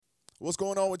What's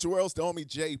going on with your world? It's the homie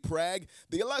Jay Prag,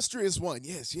 the illustrious one.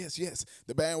 Yes, yes, yes.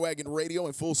 The Bandwagon Radio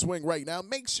in full swing right now.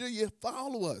 Make sure you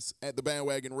follow us at the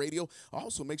Bandwagon Radio.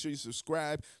 Also, make sure you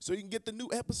subscribe so you can get the new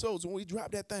episodes when we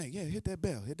drop that thing. Yeah, hit that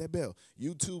bell, hit that bell.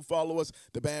 YouTube, follow us,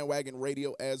 the Bandwagon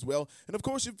Radio as well. And of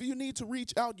course, if you need to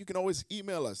reach out, you can always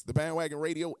email us,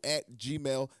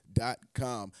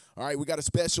 thebandwagonradio@gmail.com. All right, we got a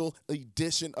special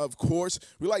edition, of course.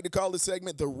 We like to call this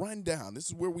segment The Rundown. This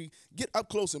is where we get up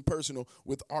close and personal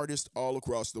with artists all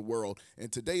across the world.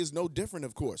 And today is no different,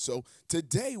 of course. So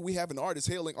today we have an artist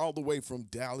hailing all the way from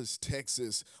Dallas,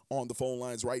 Texas on the phone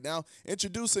lines right now.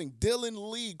 Introducing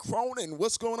Dillion Lee Cronan.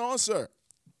 What's going on, sir?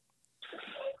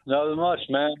 Nothing much,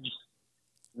 man.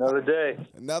 Another day.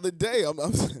 Another day.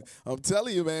 I'm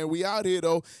telling you, man. We out here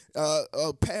though.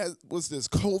 Past what's this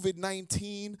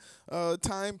COVID-19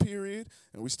 time period,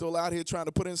 and we still out here trying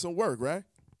to put in some work, right?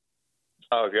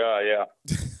 Oh God, yeah.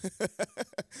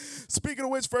 Speaking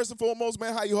of which, first and foremost,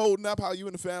 man, how you holding up? How you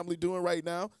and the family doing right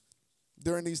now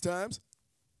during these times?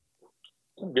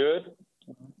 Good.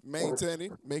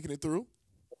 Maintaining, making it through.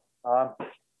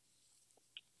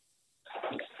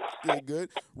 Good, good.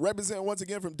 Represent once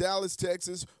again from Dallas,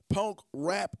 Texas, punk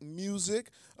rap music.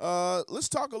 Let's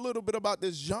talk a little bit about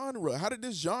this genre. How did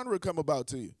this genre come about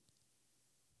to you?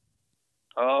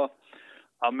 I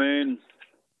mean,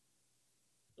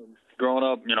 growing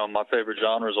up, my favorite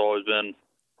genre has always been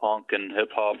punk and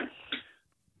hip hop.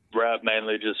 Rap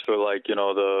mainly just for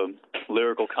the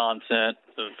lyrical content,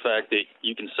 the fact that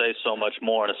you can say so much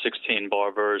more in a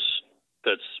 16-bar verse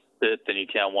that's spit than you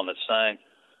can one that's sang.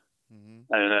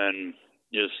 Mm-hmm. And then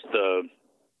just the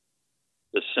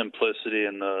simplicity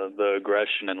and the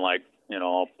aggression and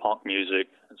punk music.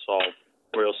 It's all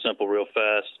real simple, real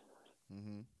fast.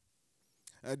 Mm-hmm.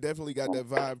 I definitely got that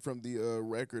vibe from the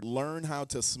record. Learn How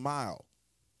to Smile,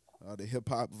 the hip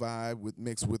hop vibe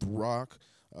mixed with rock.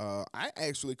 I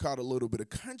actually caught a little bit of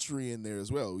country in there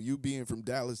as well. You being from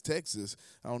Dallas, Texas,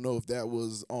 I don't know if that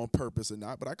was on purpose or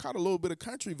not, but I caught a little bit of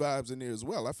country vibes in there as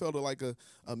well. I felt like a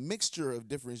mixture of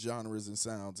different genres and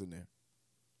sounds in there.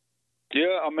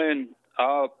 Yeah, I mean,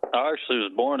 I actually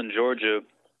was born in Georgia.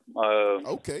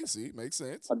 Okay, see, makes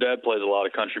sense. My dad plays a lot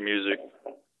of country music.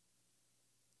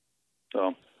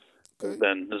 So okay.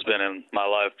 It's been in my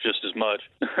life just as much.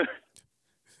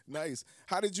 Nice.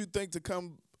 How did you think to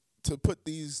put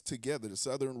these together, the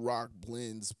Southern rock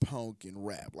blends punk and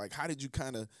rap? Like, how did you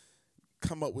kind of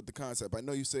come up with the concept? I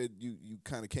know you said you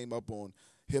kind of came up on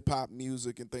hip-hop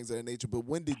music and things of that nature, but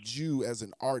when did you as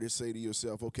an artist say to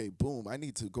yourself, okay, boom, I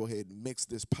need to go ahead and mix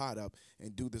this pot up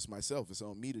and do this myself. It's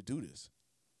on me to do this.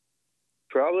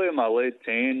 Probably in my late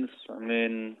teens. I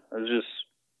mean,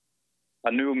 I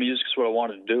knew music's what I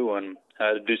wanted to do, and I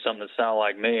had to do something that sounded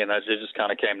like me, and it just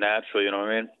kind of came natural, you know what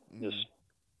I mean? Mm-hmm. Just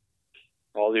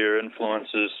all your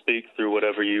influences speak through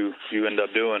whatever you end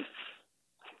up doing.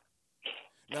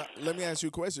 Now, let me ask you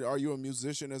a question. Are you a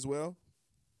musician as well?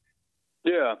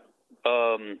 Yeah.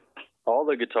 All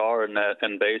the guitar and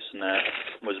bass and that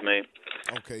was me.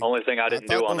 Okay. Only thing I didn't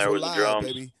do on there was live, the drums.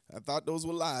 Baby. I thought those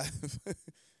were live.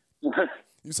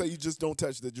 You say you just don't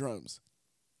touch the drums.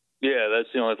 Yeah,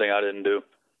 that's the only thing I didn't do.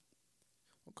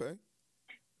 Okay.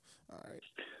 All right.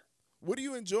 What do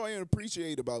you enjoy and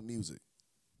appreciate about music?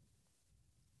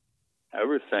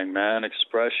 Everything, man.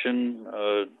 Expression,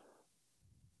 the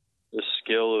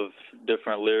skill of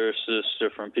different lyricists,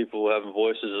 different people having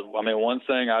voices. I mean, one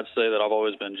thing I'd say that I've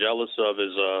always been jealous of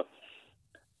is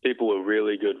people with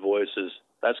really good voices.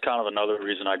 That's kind of another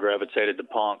reason I gravitated to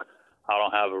punk. I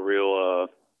don't have a real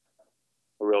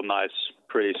nice,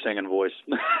 pretty singing voice.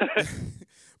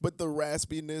 But the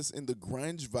raspiness and the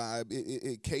grunge vibe,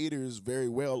 it caters very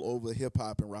well over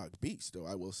hip-hop and rock beats, though,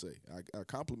 I will say. I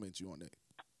compliment you on that.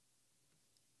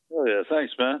 Oh, yeah.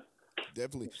 Thanks, man.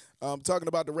 Definitely. Talking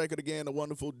about the record again, A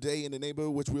Wonderful Day in the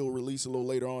Neighborhood, which we'll release a little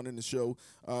later on in the show.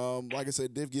 Like I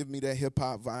said, they've given me that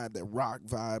hip-hop vibe, that rock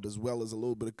vibe, as well as a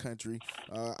little bit of country.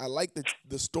 I like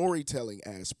the storytelling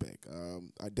aspect.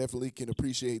 I definitely can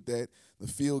appreciate that. The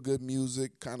feel-good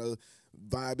music, kind of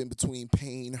vibe in between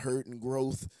pain, hurt, and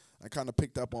growth. I kind of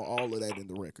picked up on all of that in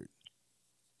the record.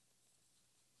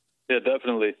 Yeah,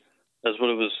 definitely. That's what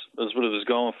it was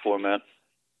going for, man.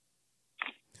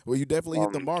 Well, you definitely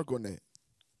hit the mark on that.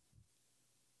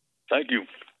 Thank you.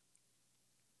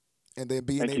 And then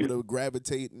being able to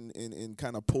gravitate and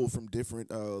kind of pull from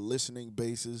different listening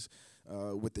bases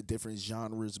with the different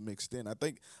genres mixed in. I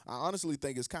honestly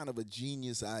think it's kind of a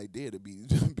genius idea, to be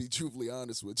truthfully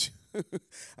honest with you.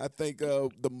 I think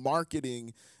the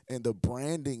marketing and the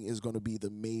branding is going to be the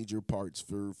major parts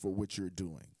for what you're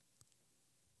doing.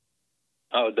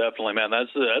 Oh, definitely, man. That's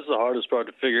the hardest part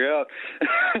to figure out.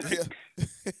 Yeah.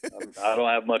 I don't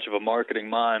have much of a marketing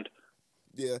mind.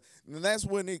 Yeah, and that's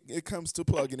when it comes to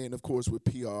plugging in, of course, with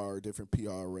PR, different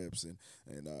PR reps and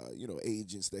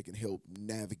agents that can help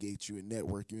navigate you and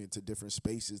network you into different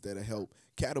spaces that'll help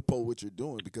catapult what you're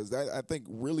doing. Because I think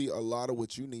really a lot of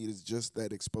what you need is just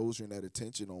that exposure and that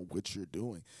attention on what you're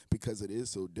doing, because it is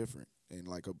so different and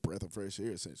like a breath of fresh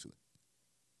air, essentially.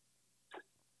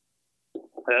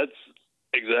 That's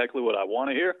exactly what I want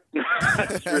to hear.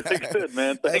 That's really good,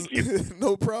 man. Thank you.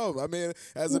 No problem. I mean,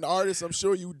 as an artist, I'm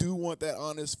sure you do want that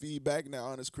honest feedback and that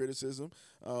honest criticism.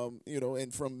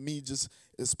 And from me, just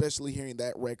especially hearing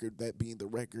that record, that being the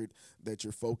record that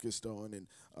you're focused on, and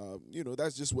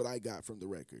that's just what I got from the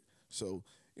record. So,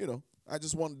 I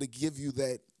just wanted to give you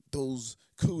those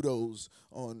kudos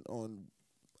on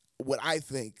what I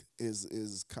think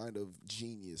is kind of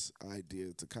genius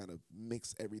idea to kind of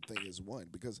mix everything as one,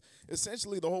 because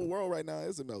essentially the whole world right now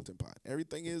is a melting pot.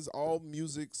 Everything is all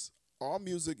music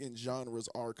and genres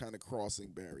are kind of crossing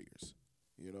barriers.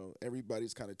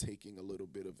 Everybody's kind of taking a little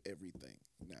bit of everything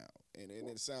now, and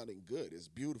it's sounding good. It's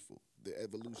beautiful. The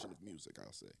evolution of music,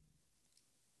 I'll say.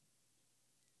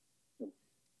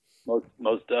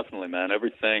 Most definitely, man.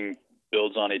 Everything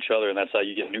builds on each other, and that's how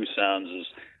you get new sounds. Is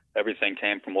everything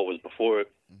came from what was before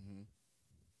it. Mm-hmm.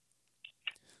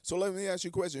 So let me ask you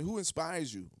a question. Who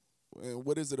inspires you? And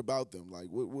what is it about them? Like,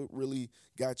 what really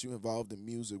got you involved in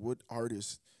music? What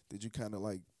artists did you kind of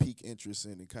like pique interest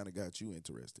in and kind of got you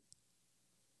interested?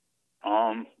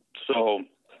 So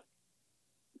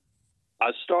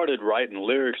I started writing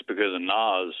lyrics because of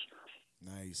Nas.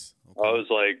 Nice. Okay. I was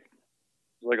like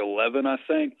 11, I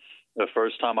think. The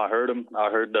first time I heard him, I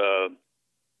heard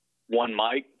One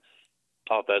Mic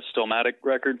off that Stillmatic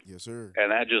record. Yes, sir.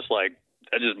 And that just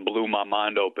blew my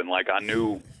mind open. Like, I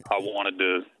knew I wanted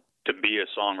to be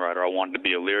a songwriter. I wanted to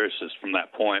be a lyricist from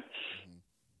that point.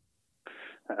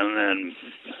 Mm-hmm. And then,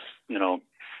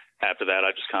 after that,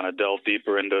 I just kind of delved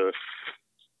deeper into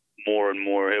more and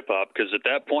more hip hop. Because at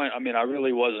that point, I mean, I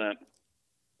really wasn't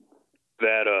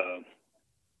that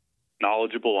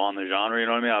knowledgeable on the genre. You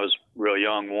know what I mean? I was real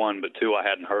young, one, but two, I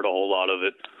hadn't heard a whole lot of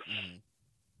it. Mm-hmm.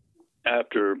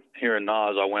 After hearing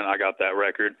Nas, I got that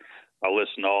record. I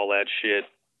listened to all that shit,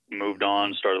 moved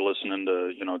on, started listening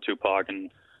to, Tupac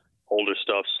and older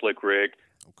stuff, Slick Rick.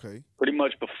 Okay. Pretty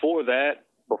much before that,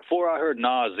 before I heard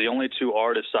Nas, the only two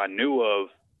artists I knew of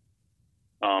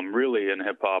really in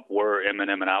hip-hop were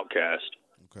Eminem and Outkast.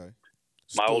 Okay.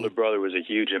 My older brother was a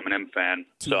huge Eminem fan,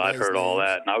 so I'd heard all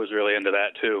that, and I was really into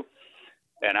that too.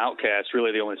 And Outkast,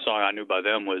 really the only song I knew by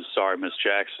them was Sorry Miss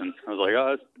Jackson. I was like,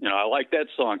 I like that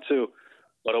song too.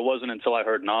 But it wasn't until I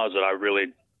heard Nas that I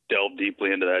really delved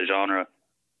deeply into that genre.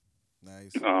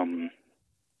 Nice.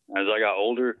 As I got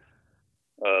older,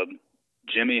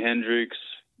 Jimi Hendrix,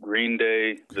 Green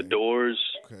Day, okay. The Doors.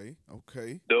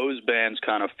 Okay. Those bands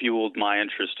kind of fueled my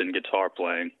interest in guitar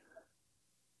playing.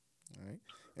 All right.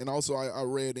 And also I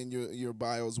read in your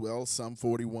bio as well, Sum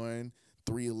 41,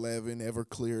 311,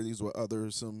 Everclear. These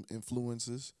were some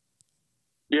influences.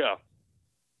 Yeah.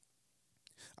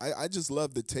 I just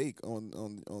love the take on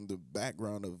the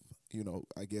background of,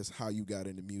 I guess how you got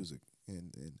into music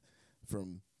and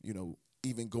from,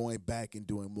 even going back and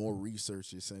doing more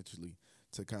research essentially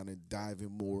to kind of dive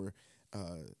in more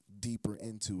deeper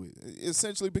into it.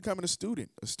 Essentially becoming a student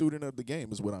of the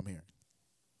game is what I'm hearing.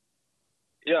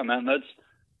 Yeah, man,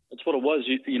 that's what it was.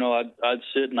 I'd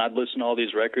sit and I'd listen to all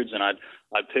these records and I'd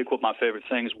pick what my favorite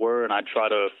things were and I'd try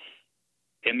to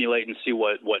emulate and see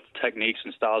what techniques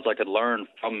and styles I could learn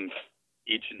from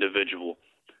each individual.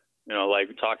 Like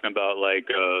talking about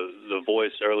the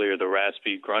voice earlier, the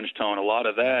raspy grunge tone, a lot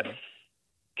of that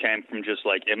came from just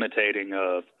imitating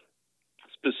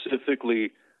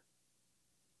specifically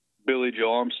Billy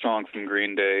Joe Armstrong from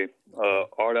Green Day,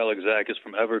 Art Alexakis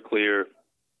from Everclear,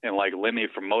 and Lemmy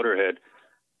from Motorhead,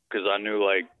 because I knew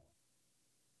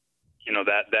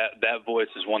that voice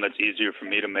is one that's easier for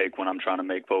me to make when I'm trying to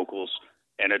make vocals.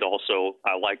 And it also,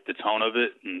 I like the tone of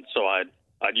it. And so I'd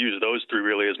use those three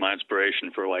really as my inspiration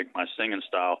for my singing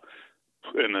style.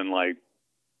 And then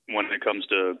when it comes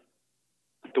to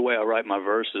the way I write my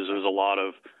verses, there's a lot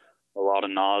of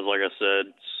Nas, like I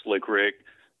said, Slick Rick,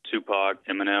 Tupac,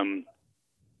 Eminem.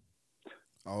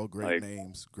 All great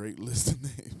names, great list of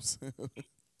names.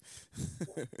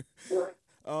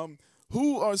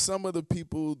 Who are some of the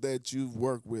people that you've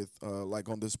worked with,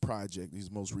 on this project, these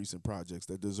most recent projects,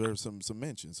 that deserve some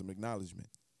mention, some acknowledgement?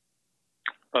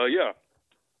 Yeah.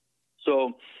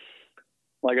 So,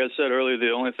 like I said earlier,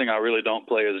 the only thing I really don't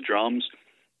play is drums.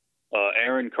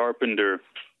 Aaron Carpenter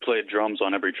played drums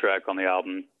on every track on the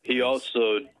album. He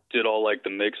also did all the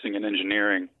mixing and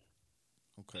engineering.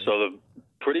 Okay. So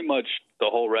pretty much the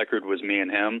whole record was me and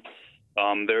him.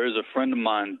 There is a friend of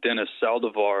mine, Dennis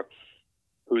Saldivar,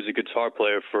 who's a guitar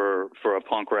player for a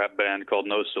punk rap band called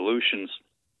No Solutions.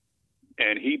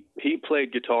 And he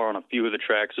played guitar on a few of the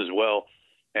tracks as well.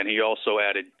 And he also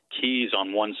added keys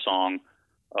on one song,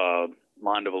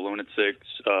 Mind of a Lunatic's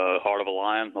Heart of a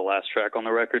Lion, the last track on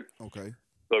the record. Okay.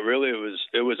 But really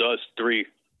it was us three,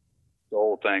 the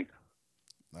whole thing.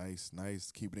 Nice.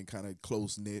 Keeping it kind of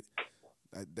close knit.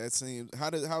 That seems,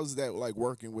 how's that like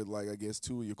working with, like, I guess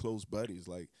two of your close buddies,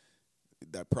 like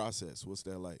that process? What's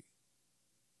that like?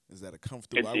 Is that a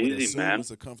comfortable? It's I would easy, assume man.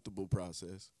 It's a comfortable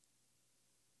process.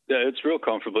 Yeah, it's real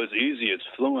comfortable. It's easy. It's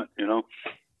fluent, you know.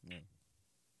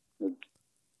 Yeah.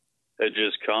 It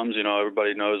just comes, you know.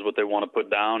 Everybody knows what they want to put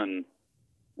down, and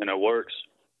it works.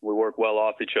 We work well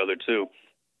off each other too.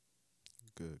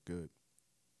 Good.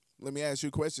 Let me ask you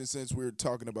a question, since we're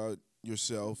talking about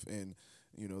yourself and,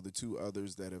 you know, the two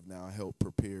others that have now helped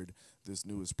prepared this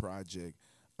newest project.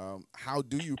 How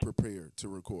do you prepare to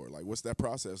record? Like, what's that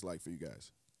process like for you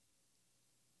guys?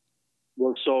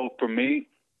 Well, so for me,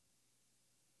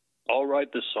 I'll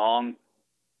write the song.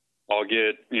 I'll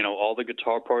get, you know, all the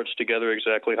guitar parts together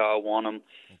exactly how I want them.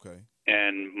 Okay.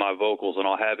 And my vocals, and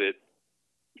I'll have it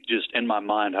just in my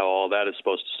mind how all that is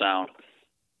supposed to sound.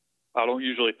 I don't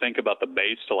usually think about the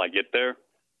bass till I get there.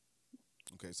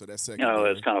 Okay, so that's second. You know,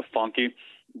 that's kind of funky,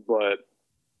 but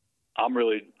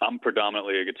I'm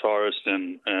predominantly a guitarist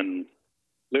and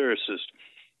lyricist.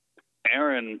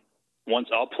 Aaron, once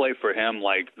I'll play for him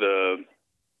like the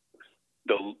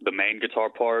main guitar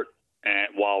part, and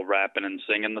while rapping and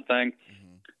singing the thing,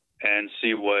 and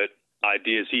see what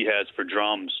ideas he has for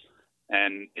drums.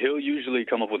 And he'll usually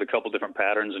come up with a couple different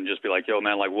patterns and just be like, "Yo,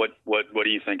 man, like what do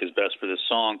you think is best for this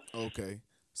song?" Okay,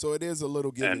 so it is a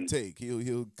little give and take.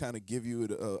 He'll kind of give you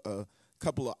a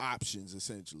couple of options,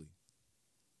 essentially.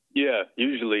 Yeah,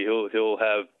 usually he'll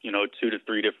have, you know, 2 to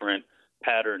 3 different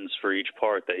patterns for each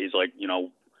part that he's like, you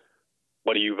know,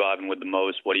 what are you vibing with the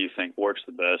most? What do you think works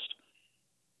the best?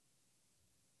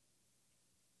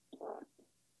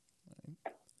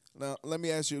 Now, let me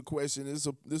ask you a question.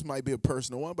 This might be a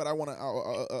personal one, but I want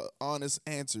an honest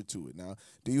answer to it. Now,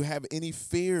 do you have any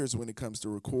fears when it comes to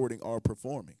recording or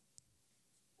performing?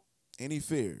 Any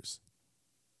fears?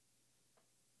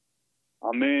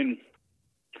 I mean,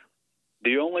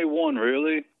 the only one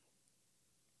really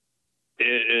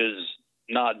is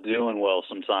not doing well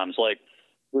sometimes. Like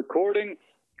recording,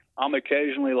 I'm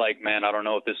occasionally like, man, I don't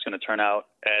know if this is going to turn out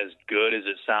as good as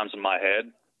it sounds in my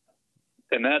head.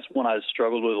 And that's when I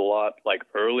struggled with a lot, like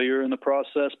earlier in the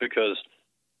process, because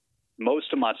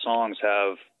most of my songs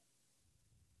have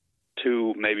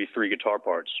 2, maybe 3 guitar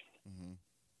parts. Mm-hmm.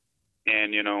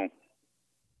 And, you know,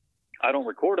 I don't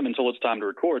record them until it's time to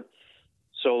record.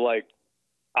 So, like,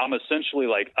 I'm essentially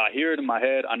like, I hear it in my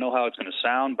head, I know how it's going to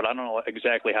sound, but I don't know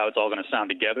exactly how it's all going to sound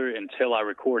together until I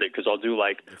record it, because I'll do,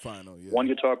 like, one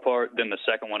guitar part, then the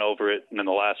second one over it, and then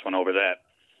the last one over that.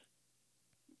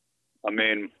 I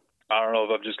mean, I don't know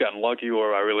if I've just gotten lucky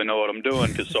or I really know what I'm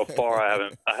doing, because so far I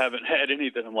haven't had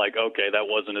anything. I'm like, okay, that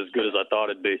wasn't as good as I thought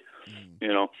it'd be, you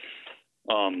know.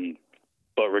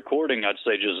 But recording, I'd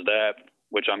say just that,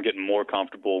 which I'm getting more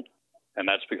comfortable, and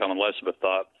that's becoming less of a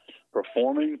thought.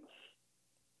 Performing,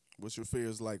 what's your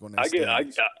fears like on that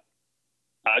stage?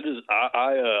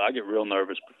 I get real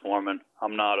nervous performing.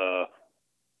 I'm not a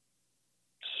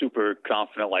super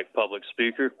confident like public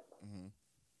speaker,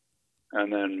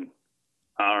 and then,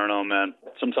 I don't know, man.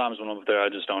 Sometimes when I'm up there, I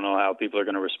just don't know how people are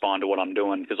going to respond to what I'm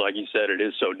doing, because, like you said, it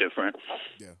is so different.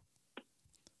 Yeah.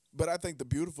 But I think the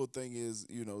beautiful thing is,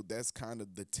 you know, that's kind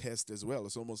of the test as well.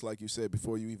 It's almost like you said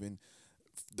before you even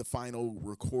the final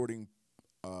recording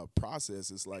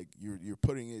process. It's like you're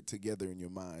putting it together in your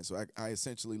mind. So I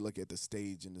essentially look at the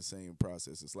stage in the same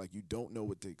process. It's like you don't know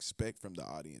what to expect from the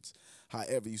audience.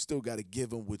 However, you still got to give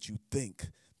them what you think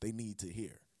they need to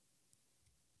hear.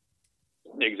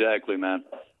 Exactly, man.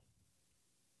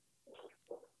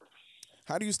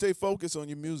 How do you stay focused on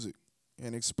your music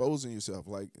and exposing yourself?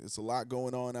 Like, it's a lot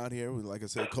going on out here. Like I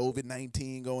said,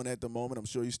 COVID-19 going at the moment. I'm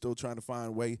sure you're still trying to find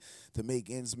a way to make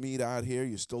ends meet out here.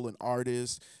 You're still an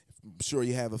artist. I'm sure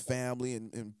you have a family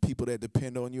and people that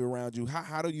depend on you around you.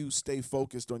 How do you stay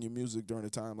focused on your music during a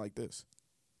time like this?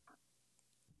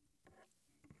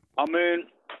 I mean,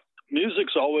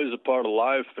 music's always a part of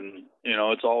life, and, you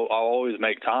know, I'll always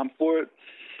make time for it,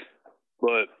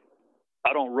 but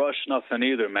I don't rush nothing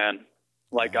either, man.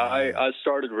 Like, I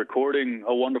started recording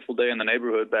A Wonderful Day in the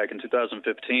Neighborhood back in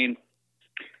 2015,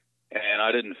 and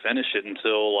I didn't finish it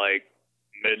until, like,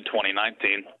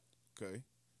 mid-2019. Okay.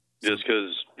 So, just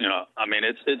because I mean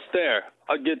it's there.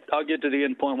 I'll get to the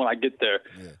end point when I get there.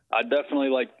 yeah. I definitely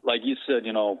like you said,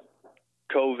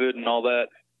 COVID and all that.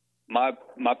 My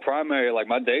primary, like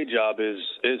my day job is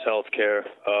healthcare.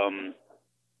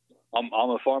 I'm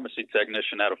a pharmacy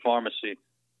technician at a pharmacy.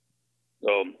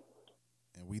 So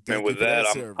And we and thank you with for that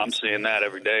that, service. I'm seeing that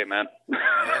every day, man.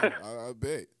 Yeah, I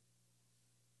bet.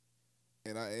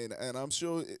 And I'm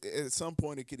sure at some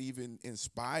point it could even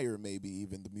inspire maybe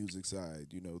even the music side,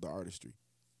 the artistry.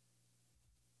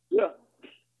 Yeah,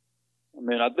 I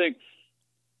mean, I think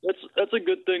that's a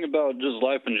good thing about just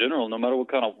life in general. No matter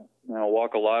what kind of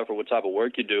walk of life or what type of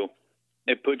work you do,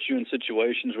 it puts you in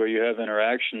situations where you have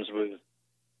interactions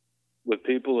with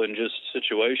people and just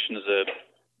situations that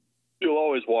you'll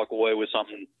always walk away with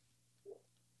something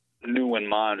new in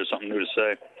mind or something new to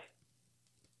say.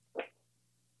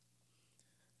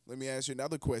 Let me ask you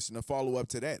another question, a follow up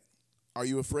to that. Are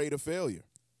you afraid of failure?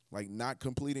 Like not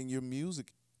completing your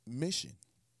music mission?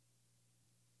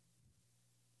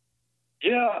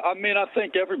 Yeah, I mean, I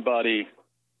think everybody,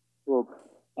 well,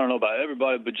 I don't know about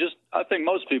everybody, but just I think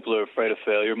most people are afraid of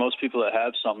failure. Most people that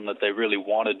have something that they really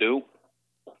want to do.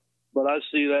 But I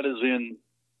see that as in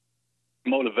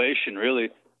motivation, really.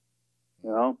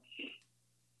 I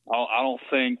don't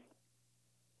think,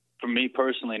 for me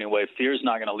personally anyway, fear is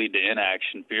not going to lead to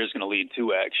inaction. Fear is going to lead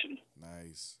to action.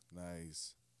 Nice.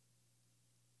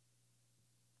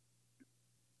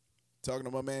 Talking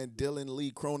to my man Dillion Lee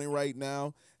Cronan right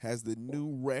now, has the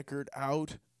new record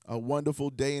out, A Wonderful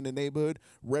Day in the Neighborhood,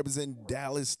 representing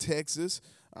Dallas, Texas.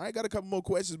 I got a couple more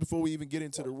questions before we even get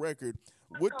into the record.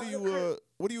 What do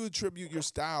you attribute your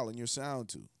style and your sound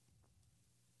to?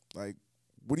 Like,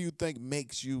 what do you think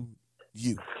makes you,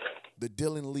 the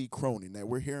Dillion Lee Cronan that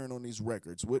we're hearing on these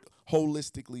records? What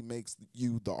holistically makes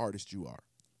you the artist you are?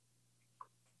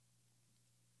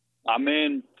 I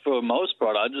mean, for the most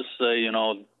part, I just say,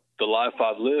 the life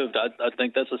I've lived, I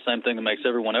think that's the same thing that makes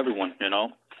everyone,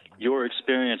 your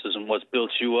experiences and what's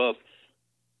built you up.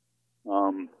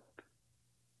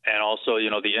 And also,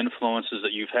 the influences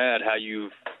that you've had,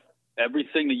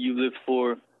 everything that you lived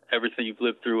for, everything you've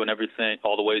lived through, and everything,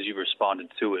 all the ways you've responded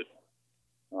to it.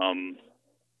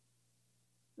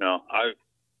 I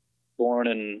born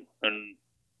in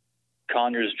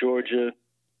Conyers, Georgia,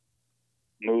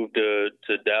 moved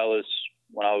to Dallas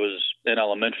when I was in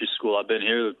elementary school. I've been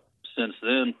here since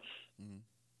then. Mm-hmm.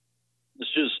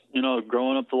 It's just,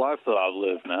 growing up the life that I've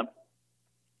lived, man.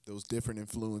 Those different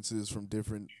influences from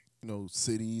different,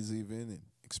 cities even and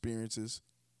experiences.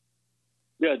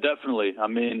 Yeah, definitely. I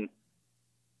mean,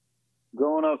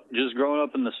 growing up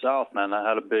in the South, man, that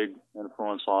had a big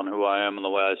influence on who I am and the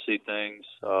way I see things.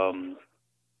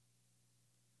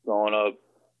 Growing up,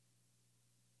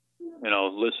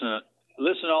 listening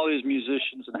to all these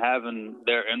musicians and having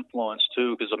their influence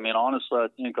too. Because I mean, honestly, I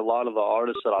think a lot of the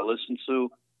artists that I listen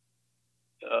to,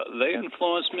 they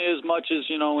influence me as much as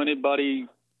anybody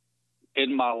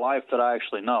in my life that I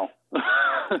actually know.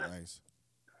 Nice.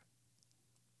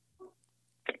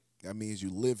 That means you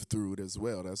lived through it as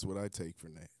well. That's what I take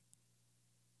from that.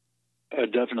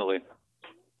 Definitely.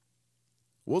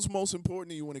 What's most important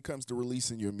to you when it comes to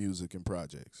releasing your music and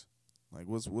projects? Like,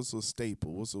 what's a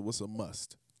staple? What's a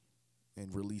must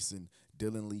in releasing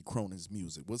Dillion Lee Cronan's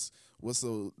music? What's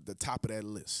the top of that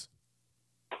list?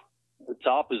 The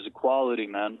top is the quality,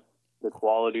 man. The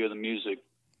quality of the music.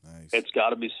 Nice. It's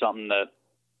got to be something that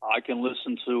I can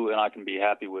listen to and I can be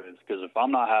happy with. Because if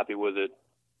I'm not happy with it,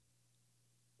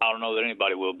 I don't know that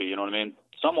anybody will be. You know what I mean?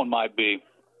 Someone might be,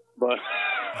 but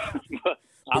but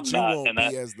I'm you not. won't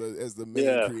be as the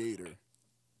main creator.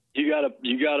 You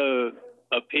gotta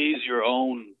appease your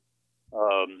own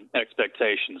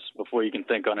expectations before you can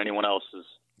think on anyone else's.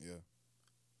 Yeah.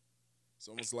 It's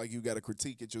almost like you got to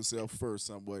critique it yourself first,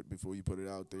 somewhat, before you put it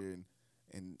out there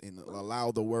and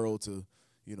allow the world to,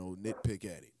 nitpick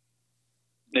at it.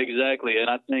 Exactly, and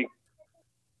I think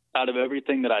out of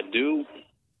everything that I do,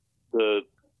 the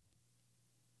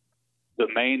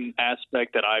main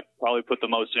aspect that I probably put the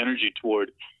most energy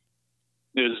toward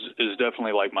is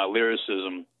definitely like my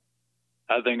lyricism.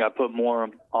 I think I put more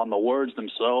on the words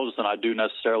themselves than I do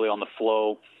necessarily on the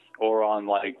flow or on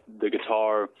like the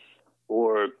guitar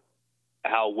or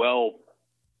how well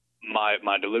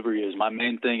my delivery is. My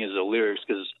main thing is the lyrics,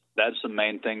 because that's the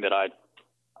main thing that I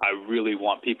really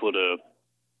want people to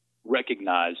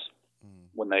recognize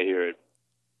when they hear it.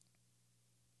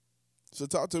 So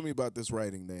talk to me about this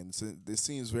writing then. So this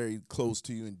seems very close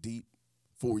to you and deep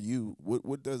for you.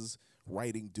 What does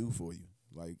writing do for you?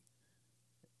 Like,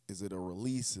 is it a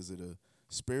release? Is it a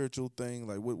spiritual thing?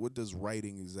 Like, what does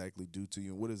writing exactly do to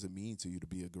you, and what does it mean to you to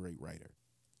be a great writer?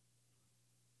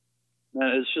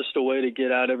 Man, it's just a way to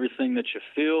get out everything that you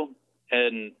feel,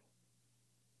 and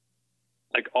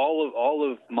like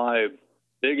all of my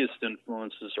biggest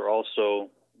influences are also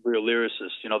real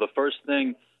lyricists. You know, the first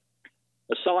thing,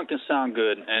 a song can sound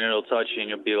good and it'll touch you and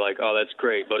you'll be like, oh, that's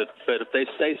great. But if they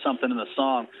say something in the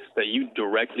song that you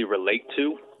directly relate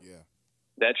to, yeah,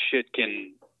 that shit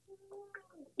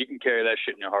you can carry that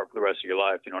shit in your heart for the rest of your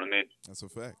life. You know what I mean? that's a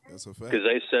fact. That's a fact. Because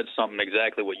they said something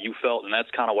exactly what you felt, and that's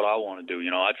kind of what I want to do.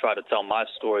 You know, I try to tell my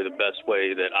story the best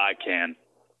way that I can,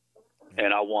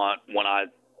 and I want when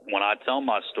I tell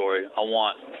my story, I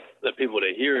want the people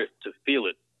to hear it to feel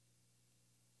it.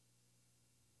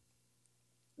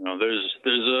 You know,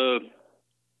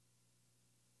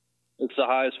 it's the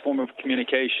highest form of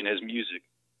communication is music.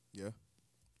 Yeah,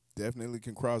 definitely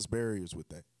can cross barriers with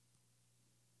that.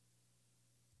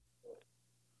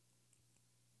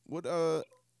 What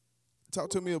talk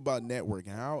to me about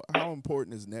networking. How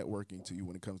important is networking to you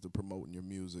when it comes to promoting your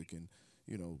music and,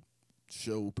 you know,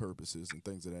 show purposes and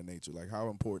things of that nature? Like, how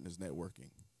important is networking?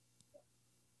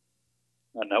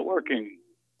 Networking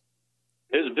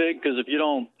is big because if you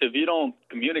don't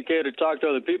communicate or talk to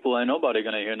other people, ain't nobody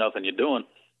gonna hear nothing you're doing,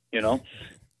 you know,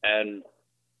 and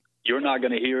you're not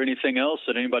gonna hear anything else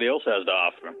that anybody else has to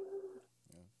offer.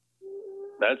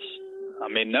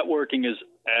 Networking is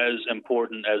as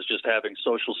important as just having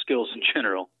social skills in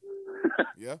general.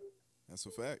 Yeah, that's a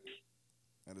fact.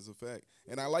 That is a fact.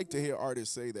 And I like to hear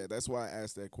artists say that. That's why I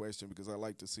asked that question, because I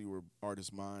like to see where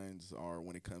artists' minds are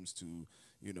when it comes to,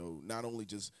 you know, not only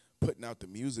just putting out the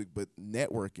music, but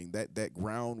networking, that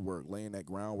groundwork, laying that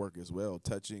groundwork as well,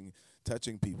 touching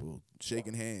people,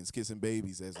 shaking hands, kissing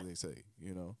babies, as they say,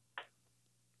 you know.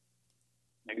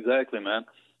 Exactly, man.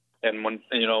 And when,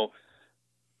 you know,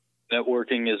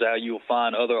 networking is how you'll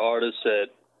find other artists that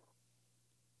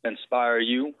inspire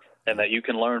you and that you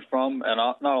can learn from. And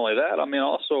not only that, I mean,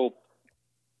 also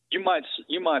you might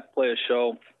play a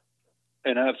show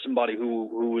and have somebody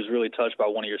who was really touched by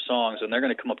one of your songs, and they're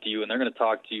going to come up to you and they're going to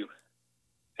talk to you,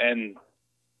 and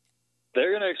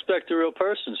they're going to expect a real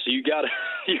person. So you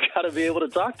gotta be able to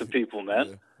talk to people,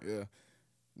 man. Yeah.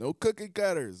 No cookie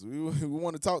cutters. We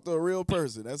want to talk to a real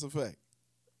person. That's a fact.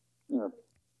 Yeah.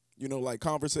 You know, like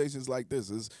conversations like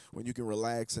this is when you can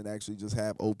relax and actually just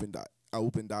have open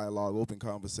dialogue, open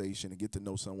conversation, and get to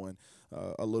know someone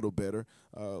a little better.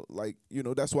 Like, you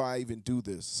know, that's why I even do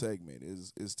this segment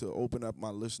is to open up my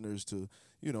listeners to,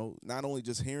 you know, not only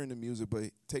just hearing the music, but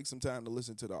take some time to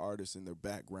listen to the artists and their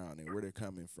background and where they're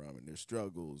coming from and their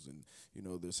struggles and, you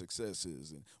know, their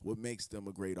successes and what makes them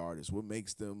a great artist, what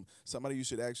makes them somebody you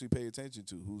should actually pay attention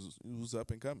to, who's up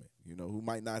and coming, you know, who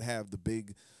might not have the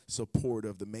big support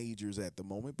of the majors at the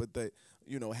moment, but that,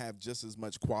 you know, have just as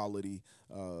much quality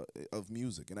of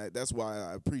music. And that's why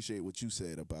I appreciate what you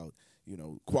said about, you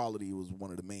know, quality was one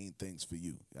of the main things for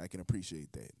you. I can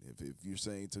appreciate that. If you're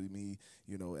saying to me,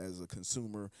 you know, as a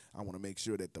consumer, I want to make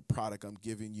sure that the product I'm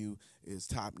giving you is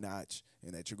top notch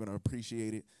and that you're going to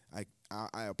appreciate it, I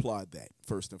applaud that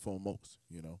first and foremost,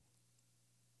 you know.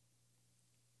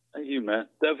 Thank you, man.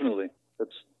 Definitely.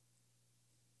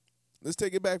 Let's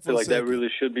take it back for I feel a like second. that really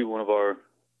should be one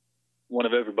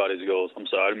of everybody's goals. I'm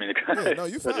sorry, I didn't mean to. Yeah, no,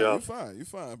 you're fine. You're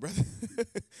fine, brother.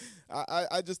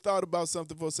 I just thought about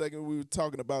something for a second. We were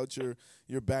talking about your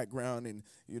background, and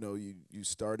you know, you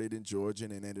started in Georgia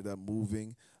and ended up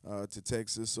moving to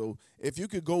Texas. So, if you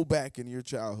could go back in your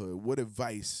childhood, what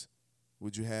advice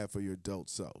would you have for your adult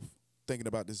self? Thinking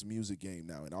about this music game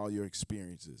now and all your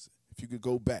experiences. If you could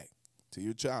go back to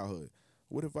your childhood,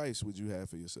 what advice would you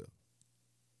have for yourself?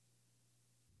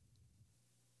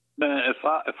 Man,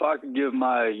 if I could give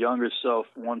my younger self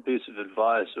one piece of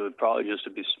advice, it would probably just to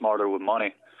be smarter with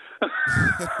money.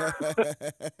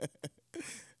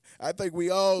 I think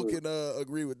we all can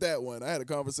agree with that one. I had a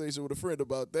conversation with a friend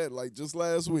about that like just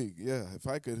last week. Yeah, if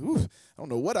I could, I don't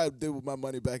know what I did with my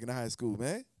money back in high school,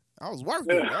 man. I was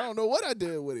working. Yeah. I don't know what I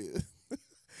did with it.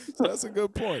 So that's a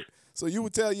good point. So you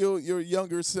would tell your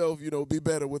younger self, you know, be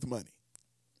better with money.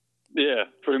 Yeah,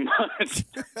 pretty much.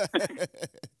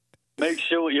 Make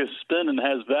sure what you're spending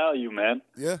has value, man.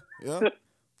 Yeah.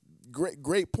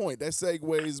 Great point. That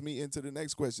segues me into the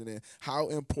next question then. How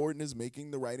important is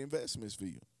making the right investments for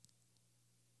you?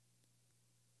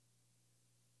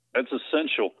 That's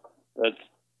essential. If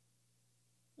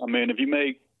you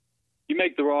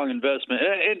make the wrong investment,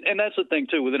 and that's the thing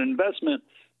too, with an investment,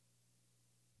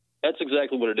 that's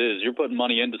exactly what it is. You're putting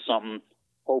money into something,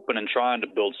 hoping and trying to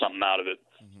build something out of it.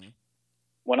 Mm-hmm.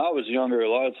 When I was younger, a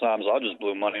lot of times I just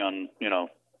blew money on, you know,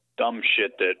 dumb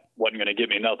shit that wasn't going to give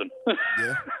me nothing.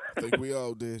 Yeah, I think we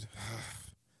all did.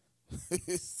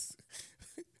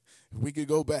 We could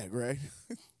go back, right?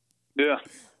 Yeah.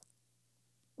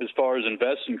 as far as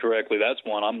investing correctly, that's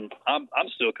one. I'm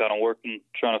still kind of working,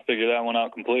 trying to figure that one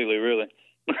out completely, really.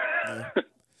 Yeah.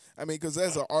 I mean, because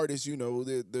as an artist, you know,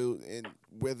 and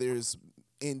whether it's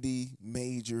indie,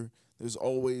 major, there's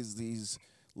always these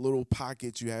little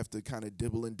pockets you have to kind of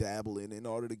dibble and dabble in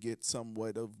order to get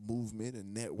somewhat of movement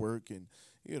and network and,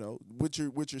 you know, what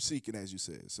you're seeking, as you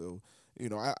said. So, you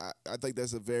know, I think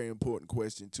that's a very important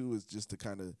question too, is just to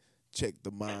kind of check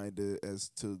the mind as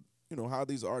to, you know, how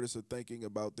these artists are thinking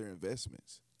about their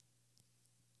investments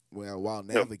while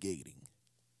navigating. Yep.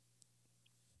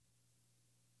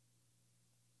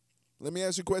 Let me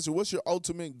ask you a question. What's your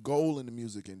ultimate goal in the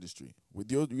music industry?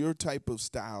 With your type of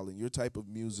style and your type of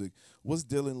music, what's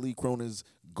Dillion Lee Cronan's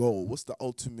goal? What's the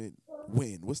ultimate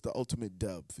win? What's the ultimate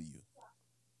dub for you?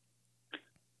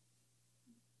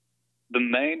 The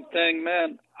main thing,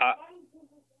 man, I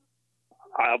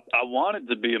want it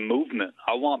to be a movement.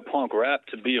 I want punk rap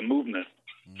to be a movement.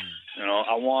 You know,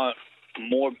 I want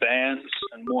more bands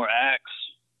and more acts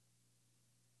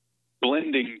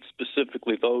blending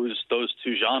specifically those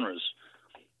two genres,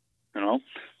 you know,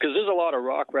 because there's a lot of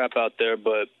rock rap out there,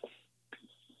 but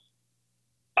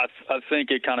I think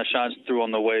it kind of shines through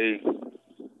on the way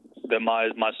that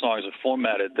my songs are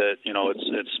formatted. That, you know,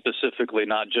 it's specifically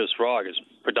not just rock; it's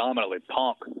predominantly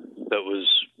punk. That was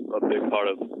a big part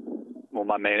of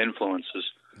my main influences.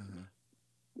 Mm-hmm.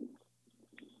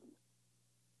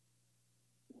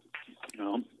 You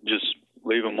know, just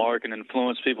leave a mark and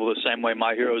influence people the same way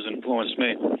my heroes influenced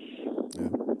me. Yeah.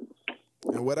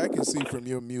 And what I can see from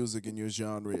your music and your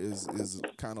genre is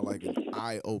kind of like an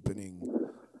eye-opening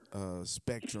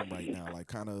spectrum right now. Like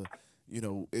kind of, you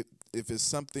know, if it's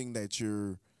something that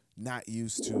you're not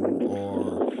used to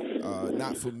or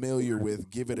not familiar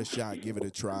with, give it a shot, give it a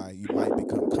try. You might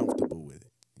become comfortable with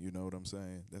it. You know what I'm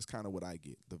saying? That's kind of what I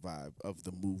get, the vibe of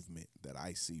the movement that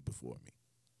I see before me.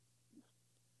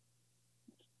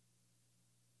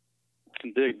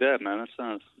 Can dig that, man. That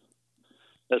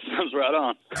sounds right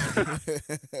on.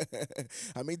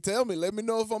 I mean, tell me, let me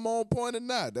know if I'm on point or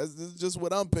not. This is just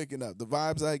what I'm picking up. The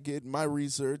vibes I get, my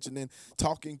research, and then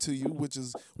talking to you, which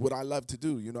is what I love to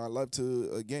do. You know, I love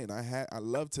to, again, I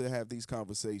love to have these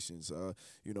conversations.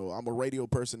 You know, I'm a radio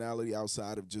personality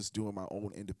outside of just doing my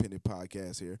own independent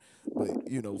podcast here. But,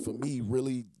 you know, for me,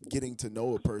 really getting to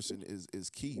know a person is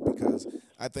key, because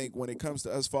I think when it comes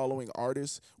to us following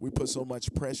artists, we put so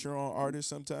much pressure on artists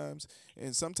sometimes,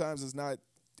 and sometimes it's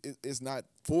not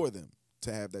for them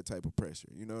to have that type of pressure.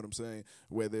 You know what I'm saying?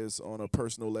 Whether it's on a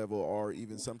personal level or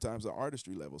even sometimes an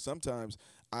artistry level. Sometimes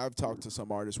I've talked to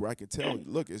some artists where I can tell,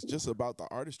 look, it's just about the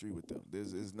artistry with them.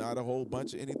 There's not a whole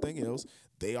bunch of anything else.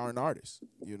 They are an artist,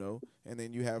 you know? And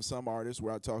then you have some artists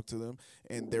where I talk to them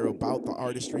and they're about the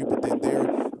artistry, but then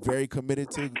they're very committed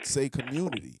to, say,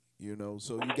 community, you know?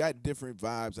 So you got different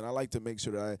vibes, and I like to make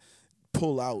sure that I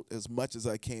pull out as much as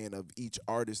I can of each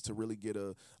artist to really get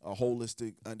a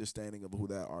holistic understanding of who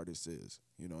that artist is,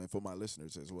 you know, and for my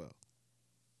listeners as well.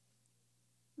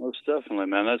 Most definitely,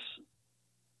 man.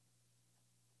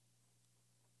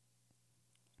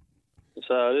 That's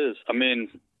how it is. I mean,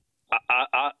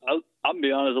 I'll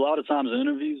be honest, a lot of times in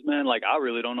interviews, man, like, I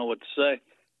really don't know what to say.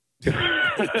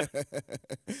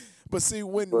 But see,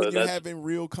 when you're having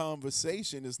real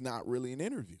conversation, it's not really an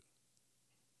interview.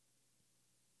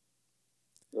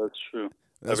 That's true.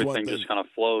 Everything just kind of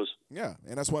flows. Yeah,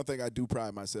 and that's one thing I do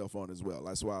pride myself on as well.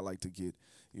 That's why I like to get,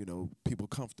 you know, people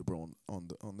comfortable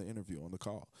on the interview, on the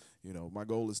call. You know, my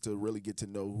goal is to really get to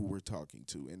know who we're talking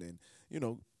to, and then, you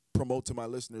know, promote to my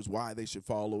listeners why they should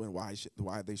follow and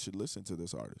why they should listen to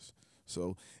this artist.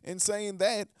 So, in saying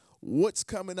that, what's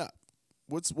coming up?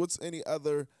 What's any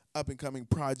other up-and-coming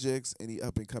projects, any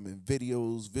up-and-coming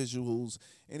videos, visuals,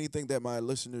 anything that my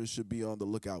listeners should be on the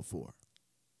lookout for?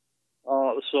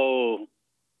 So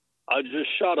I just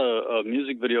shot a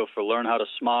music video for Learn How to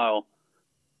Smile.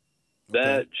 Okay.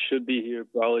 That should be here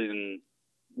probably in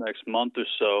next month or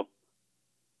so.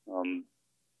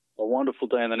 A Wonderful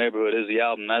Day in the Neighborhood is the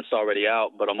album. That's already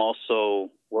out, but I'm also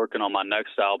working on my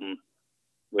next album,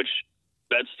 which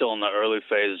that's still in the early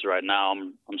phases right now.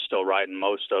 I'm still writing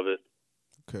most of it.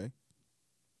 Okay.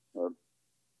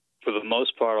 For the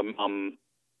most part,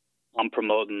 I'm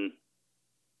promoting.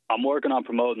 I'm working on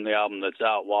promoting the album that's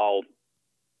out while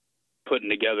putting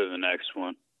together the next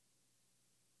one.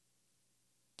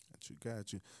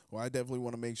 Got you. Well, I definitely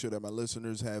want to make sure that my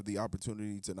listeners have the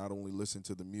opportunity to not only listen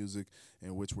to the music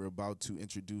in which we're about to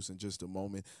introduce in just a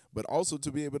moment, but also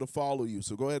to be able to follow you.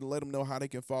 So go ahead and let them know how they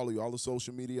can follow you, all the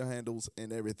social media handles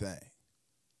and everything.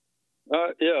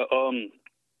 Yeah.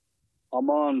 I'm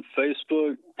on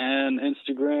Facebook and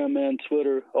Instagram and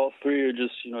Twitter. All three are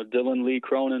just, Dillion Lee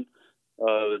Cronan.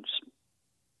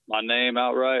 my name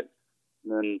outright,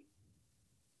 then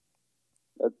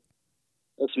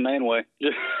that's the main way.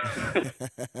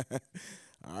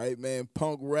 All right, man.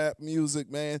 Punk rap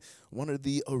music, man. One of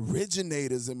the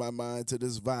originators in my mind to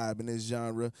this vibe and this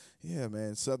genre. Yeah,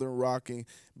 man. Southern rocking,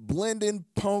 blending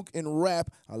punk and rap.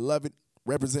 I love it.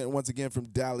 Representing once again from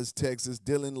Dallas, Texas,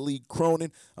 Dillion Lee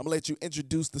Cronan. I'm going to let you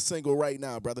introduce the single right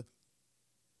now, brother.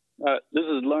 This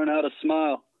is Learn How to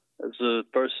Smile. It's the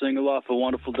first single off A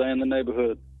Wonderful Day in the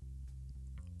Neighborhood.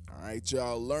 All right,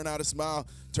 y'all. Learn How to Smile.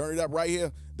 Turn it up right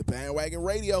here. The Bandwagon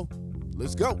Radio.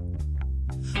 Let's go.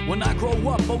 When I grow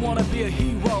up, I wanna be a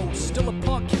hero. Still a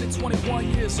punk kid at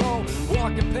 21 years old.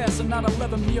 Walking past a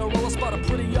 9/11 mural, I spot a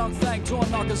pretty young thing, door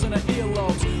knockers in her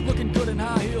earlobes. Looking good in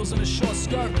high heels and a short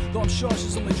skirt, though I'm sure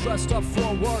she's only dressed up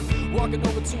for work. Walking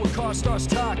over to a car, starts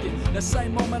talking. That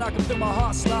same moment I can feel my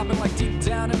heart stopping. Like deep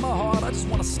down in my heart, I just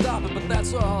wanna stop it, but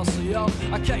that's her hustle, yo.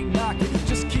 I can't knock it,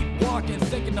 just keep walking,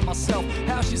 thinking to myself,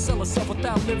 how she sell herself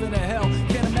without living in hell.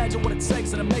 Can't imagine what it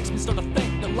takes, and it makes me start to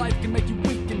think that life can make you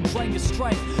weak and drain your strength.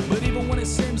 But even when it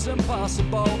seems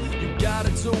impossible, you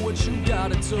gotta do what you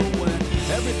gotta do. And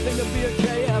everything will be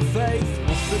okay, have faith.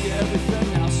 We'll figure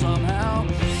everything out somehow.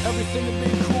 Everything will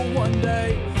be cool one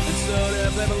day. And so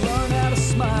there, baby, learn how to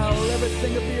smile.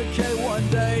 Everything will be okay one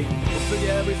day. We'll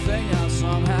figure everything out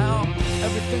somehow.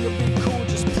 Everything will be cool,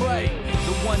 just pray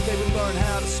that one day we learn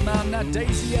how to smile. Now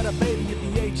Daisy had a baby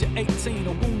at the age of 18,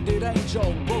 a wounded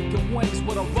angel, broken wings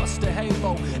with a rusted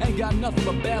halo. Ain't got nothing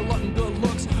but bad luck and good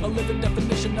looks, a living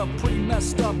definition of pretty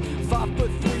messed up.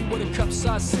 5'3" with a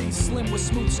cup-size C, slim with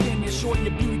smooth skin, you're short,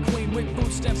 your beauty queen with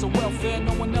food stamps of welfare.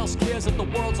 No one else cares if the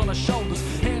world's on her shoulders,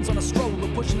 hands on a stroller,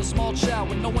 pushing a small child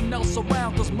with no one else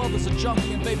around, cause mother's a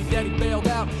junkie and baby daddy bailed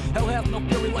out. Hell hath no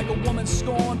fury like a woman's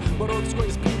scorn, but Earth's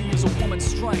greatest beauty is a woman's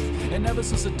strength. And ever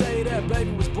since the day that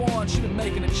baby was born, she been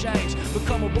making a change,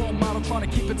 become a role model, trying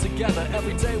to keep it together.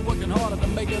 Every day working harder to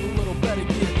make it a little better,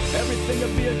 yeah. Everything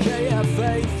will be okay, have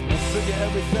faith. We'll figure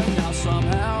everything out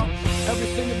somehow.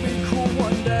 Everything will be cool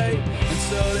one day. And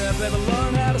so there, baby,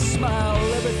 learn how to smile.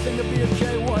 Everything will be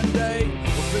okay one day.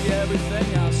 We'll figure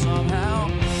everything out somehow.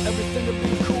 Everything will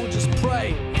be cool, just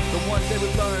pray that one day we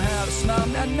learn how to smile.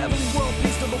 Now never leave world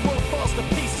peace till the world falls to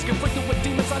pieces. Conflicted with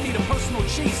demons, I need a personal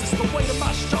Jesus. The weight of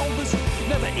my shoulders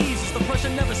never eases. The pressure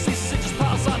never ceases, it just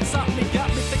piles on top of me. Got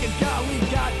me thinking, golly,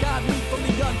 God, guide me from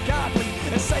the ungodly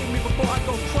and save me before I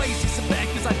go crazy. Sit back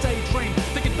as I daydream,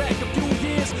 thinking back a few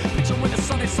years, picturing a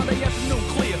Sunday afternoon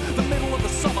clear, the middle of the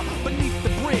summer, beneath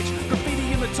the bridge,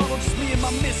 graffiti in the tunnel, just me and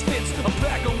my misfits, a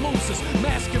pack of losers,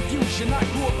 mass confusion. I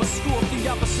grew up a screw up, the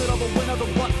opposite of a winner, the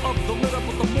one of the litter.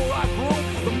 But the more I grew,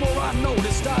 the more I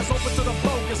noticed, eyes open to the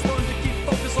bogus, learn to keep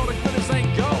focus, all the glitters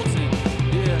ain't golden.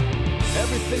 Yeah,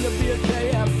 everything will be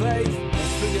okay, have faith,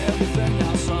 we'll figure everything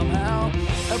out somehow.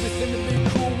 Everything will be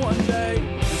cool one day.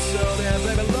 And so there,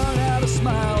 baby, learn how to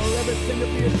smile. Everything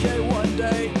will be okay one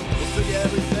day. We'll figure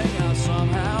everything out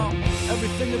somehow.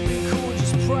 Everything will be cool,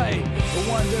 just pray. But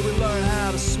one day we learn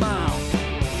how to smile.